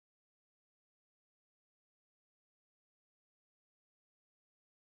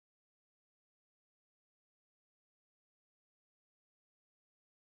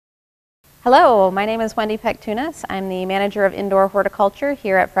Hello, my name is Wendy Pektunus. I'm the manager of indoor horticulture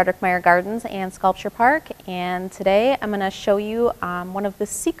here at Frederik Meijer Gardens and Sculpture Park, and today I'm going to show you one of the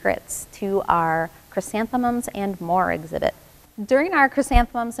secrets to our Chrysanthemums and More exhibit. During our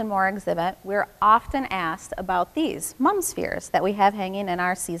Chrysanthemums and More exhibit, we're often asked about these mum spheres that we have hanging in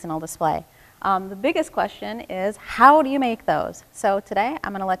our seasonal display. The biggest question is, how do you make those? So today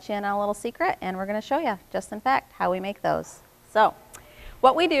I'm going to let you in on a little secret, and we're going to show you, just in fact, how we make those. So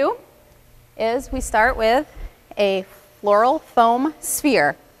what we do is we start with a floral foam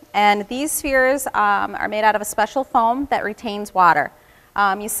sphere, and these spheres are made out of a special foam that retains water.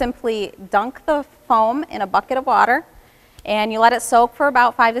 You simply dunk the foam in a bucket of water and you let it soak for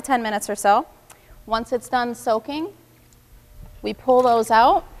about 5 to 10 minutes or so. Once it's done soaking, we pull those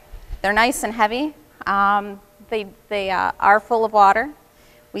out. They're nice and heavy. They are full of water.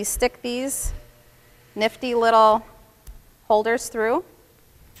 We stick these nifty little holders through,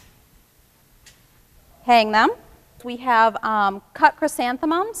 hang them. We have cut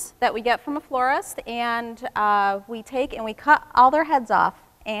chrysanthemums that we get from a florist, and we take and we cut all their heads off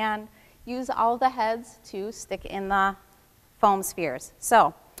and use all of the heads to stick in the foam spheres.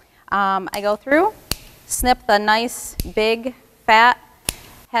 So I go through, snip the nice big fat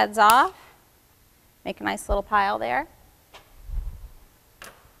heads off, make a nice little pile there,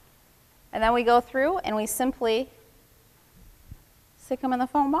 and then we go through and we simply stick them in the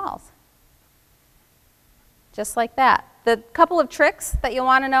foam balls. Just like that. The couple of tricks that you'll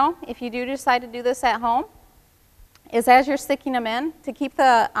want to know if you do decide to do this at home is, as you're sticking them in, to keep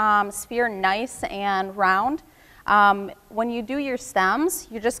the sphere nice and round, when you do your stems,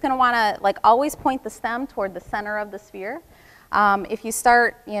 you're just going to want to always point the stem toward the center of the sphere. If you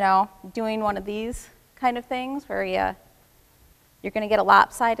start doing one of these kind of things where you're going to get a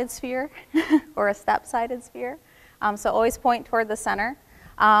lopsided sphere or a step-sided sphere, so always point toward the center.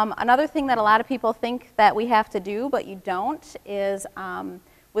 Another thing that a lot of people think that we have to do, but you don't, is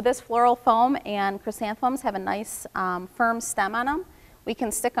with this floral foam and chrysanthemums have a nice firm stem on them. We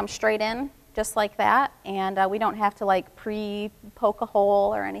can stick them straight in just like that, and we don't have to pre-poke a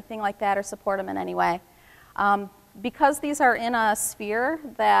hole or anything like that or support them in any way. Because these are in a sphere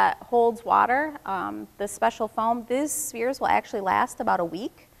that holds water, this special foam, these spheres will actually last about a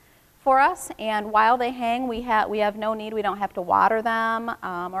week for us, and while they hang, we have no need, we don't have to water them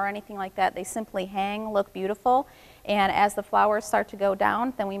or anything like that. They simply hang, look beautiful, and as the flowers start to go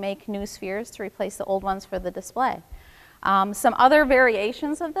down, then we make new spheres to replace the old ones for the display. Some other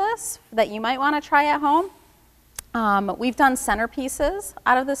variations of this that you might want to try at home, we've done centerpieces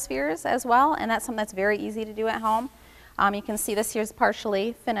out of the spheres as well, and that's something that's very easy to do at home. You can see this here's a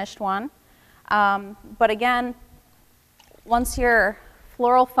partially finished one, but again, once your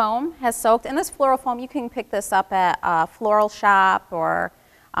floral foam has soaked, and this floral foam, you can pick this up at a floral shop or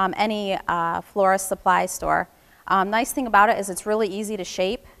any florist supply store. Nice thing about it is it's really easy to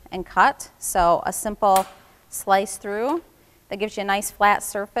shape and cut, so a simple slice through that gives you a nice flat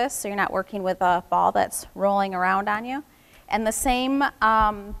surface, so you're not working with a ball that's rolling around on you. And the same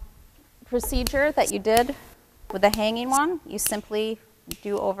procedure that you did with the hanging one, you simply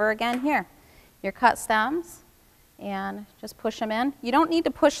do over again here. Your cut stems, and just push them in. You don't need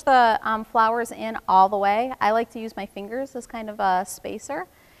to push the flowers in all the way. I like to use my fingers as kind of a spacer,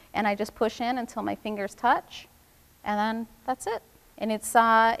 and I just push in until my fingers touch, and then that's it. And it's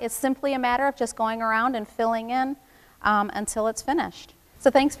simply a matter of just going around and filling in until it's finished. So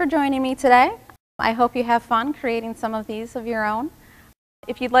thanks for joining me today. I hope you have fun creating some of these of your own.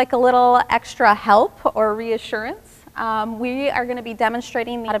 If you'd like a little extra help or reassurance, we are going to be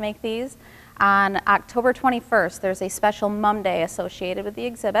demonstrating how to make these on October 21st. There's a special Mum Day associated with the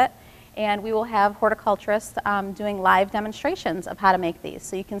exhibit, and we will have horticulturists doing live demonstrations of how to make these.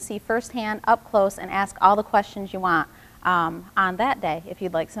 So you can see firsthand, up close, and ask all the questions you want on that day if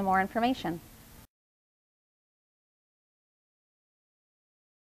you'd like some more information.